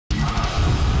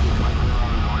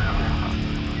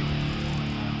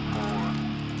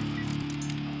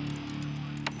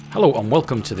Hello and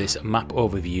welcome to this map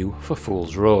overview for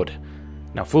FoolsRoad.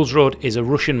 Now FoolsRoad is a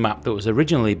Russian map that was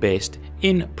originally based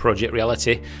in Project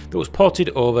Reality that was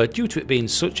ported over due to it being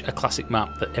such a classic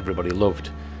map that everybody loved.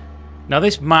 Now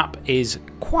this map is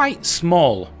quite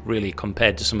small really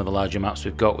compared to some of the larger maps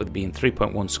we've got, with being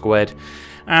 3.1 squared,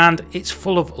 and it's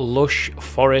full of lush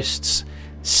forests,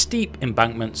 steep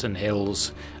embankments and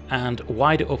hills, and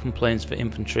wide open plains for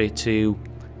infantry to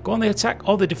go on the attack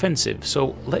or the defensive.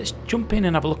 So let's jump in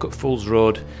and have a look at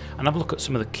FoolsRoad and have a look at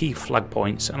some of the key flag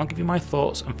points, and I'll give you my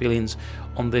thoughts and feelings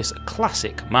on this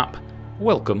classic map.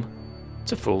 Welcome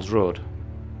to FoolsRoad.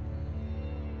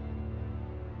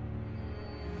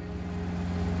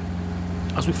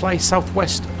 As we fly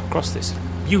southwest across this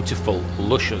beautiful,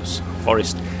 luscious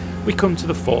forest, we come to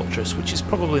the fortress, which is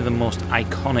probably the most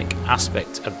iconic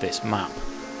aspect of this map.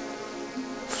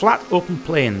 Flat open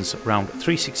plains around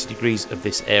 360 degrees of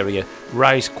this area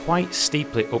rise quite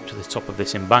steeply up to the top of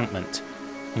this embankment,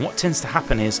 and what tends to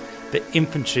happen is that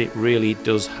infantry really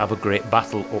does have a great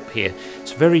battle up here.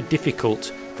 It's very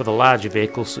difficult for the larger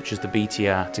vehicles such as the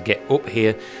BTR to get up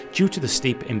here due to the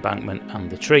steep embankment and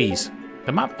the trees.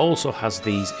 The map also has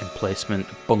these emplacement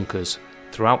bunkers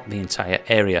throughout the entire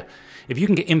area. If you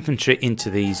can get infantry into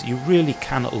these, you really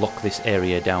can lock this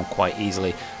area down quite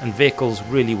easily, and vehicles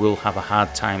really will have a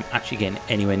hard time actually getting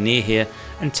anywhere near here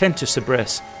and tend to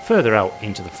suppress further out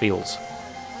into the fields.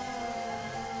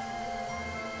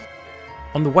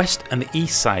 On the west and the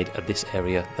east side of this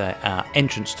area there are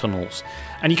entrance tunnels,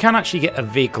 and you can actually get a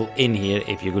vehicle in here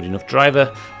if you're a good enough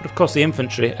driver, but of course the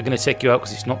infantry are going to take you out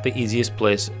because it's not the easiest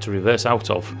place to reverse out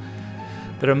of.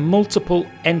 There are multiple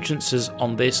entrances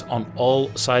on all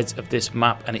sides of this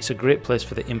map, and it's a great place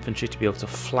for the infantry to be able to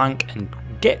flank and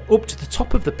get up to the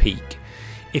top of the peak.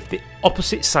 If the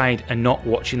opposite side are not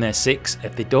watching their six,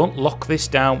 if they don't lock this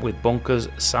down with bunkers,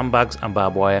 sandbags and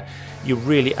barbed wire, you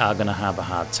really are going to have a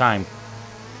hard time.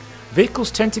 Vehicles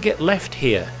tend to get left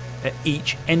here at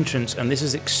each entrance, and this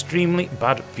is extremely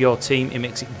bad for your team. It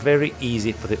makes it very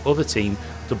easy for the other team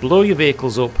to blow your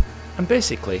vehicles up and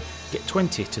basically get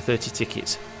 20 to 30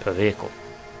 tickets per vehicle.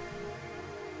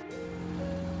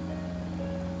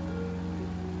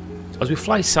 As we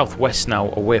fly southwest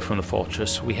now away from the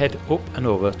fortress, we head up and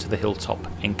over to the hilltop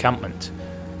encampment.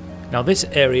 Now this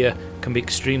area can be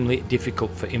extremely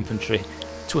difficult for infantry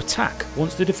to attack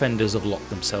once the defenders have locked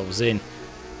themselves in.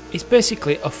 It's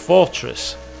basically a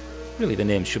fortress. Really, the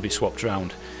name should be swapped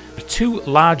around. There are two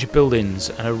large buildings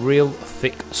and a real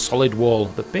thick solid wall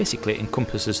that basically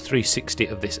encompasses 360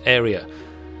 of this area.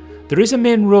 There is a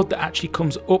main road that actually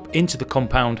comes up into the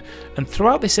compound, and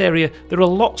throughout this area there are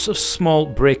lots of small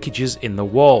breakages in the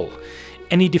wall.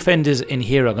 Any defenders in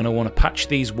here are going to want to patch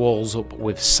these walls up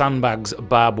with sandbags,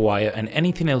 barbed wire and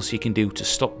anything else you can do to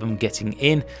stop them getting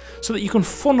in, so that you can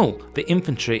funnel the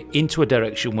infantry into a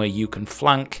direction where you can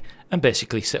flank and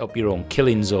basically set up your own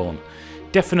killing zone.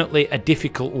 Definitely a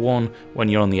difficult one when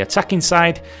you're on the attacking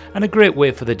side, and a great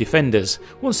way for the defenders.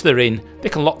 Once they're in, they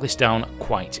can lock this down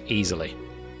quite easily.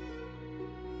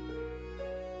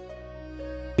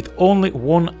 With only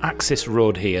one access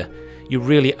road here, you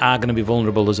really are going to be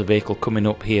vulnerable as a vehicle coming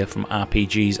up here from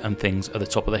RPGs and things at the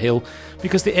top of the hill,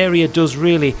 because the area does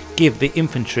really give the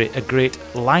infantry a great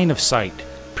line of sight,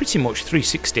 pretty much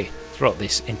 360 throughout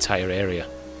this entire area.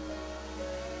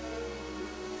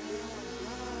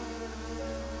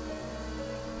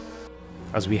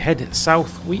 As we head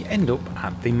south, we end up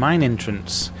at the mine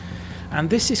entrance, and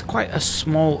this is quite a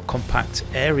small compact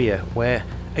area where,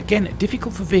 again,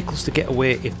 difficult for vehicles to get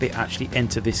away if they actually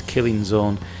enter this killing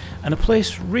zone, and a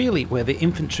place really where the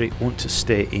infantry want to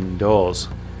stay indoors.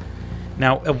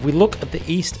 Now if we look at the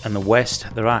east and the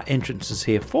west, there are entrances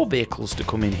here for vehicles to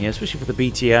come in here, especially for the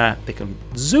BTR. They can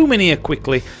zoom in here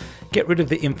quickly, get rid of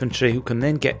the infantry, who can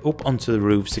then get up onto the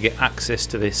roofs to get access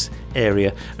to this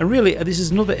area. And really, this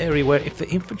is another area where if the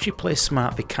infantry play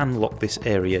smart, they can lock this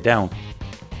area down.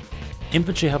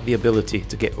 Infantry have the ability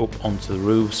to get up onto the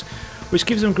roofs, which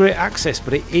gives them great access,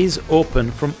 but it is open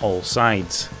from all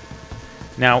sides.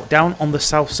 Now down on the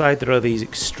south side there are these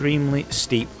extremely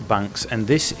steep banks, and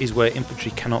this is where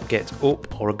infantry cannot get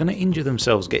up or are going to injure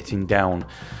themselves getting down.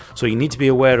 So you need to be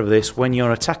aware of this when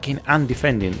you're attacking and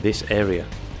defending this area.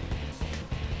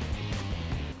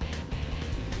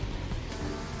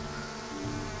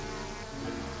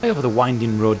 Over the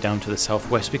winding road down to the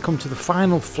southwest, we come to the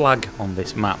final flag on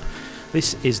this map.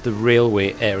 This is the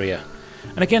railway area,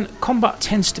 and again, combat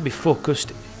tends to be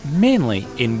focused mainly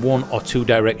in one or two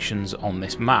directions on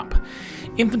this map.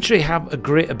 Infantry have a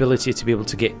great ability to be able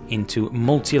to get into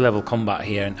multi-level combat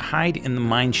here and hide in the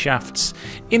mine shafts,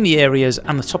 in the areas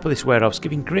and the top of this warehouse,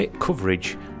 giving great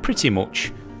coverage pretty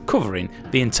much covering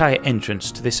the entire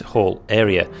entrance to this whole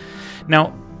area.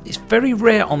 Now, it's very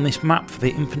rare on this map for the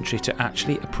infantry to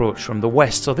actually approach from the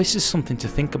west, so this is something to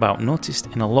think about. Noticed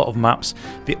in a lot of maps,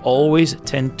 they always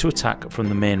tend to attack from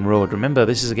the main road. Remember,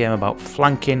 this is a game about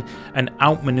flanking and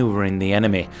outmaneuvering the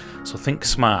enemy, so think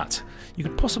smart. You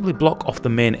could possibly block off the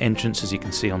main entrance, as you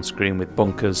can see on screen, with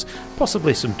bunkers,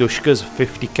 possibly some dushkas,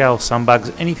 50 cal,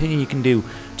 sandbags, anything you can do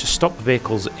to stop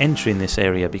vehicles entering this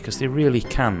area, because they really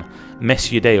can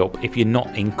mess your day up if you're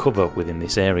not in cover within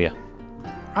this area.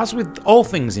 As with all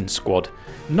things in Squad,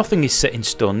 nothing is set in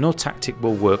stone. No tactic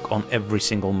will work on every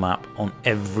single map, on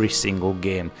every single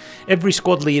game. Every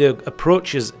squad leader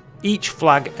approaches each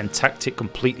flag and tactic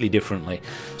completely differently.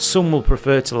 Some will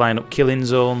prefer to line up killing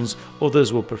zones,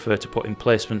 others will prefer to put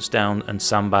emplacements down and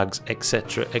sandbags,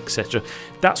 etc, etc.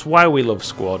 That's why we love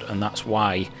Squad, and that's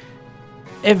why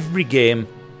every game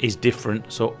is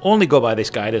different, so only go by this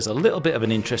guide as a little bit of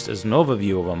an interest, as an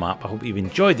overview of a map. I hope you've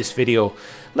enjoyed this video.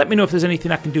 Let me know if there's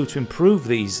anything I can do to improve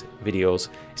these videos.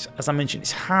 As I mentioned,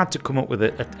 it's hard to come up with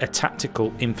a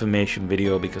tactical information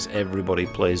video because everybody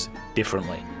plays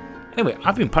differently. Anyway,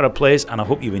 I've been ParaPlays and I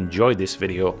hope you've enjoyed this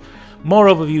video. More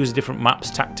overviews of different maps,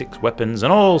 tactics, weapons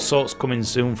and all sorts coming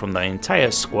soon from the entire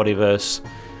Squadiverse.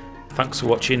 Thanks for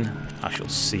watching. I shall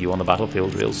see you on the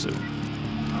battlefield real soon.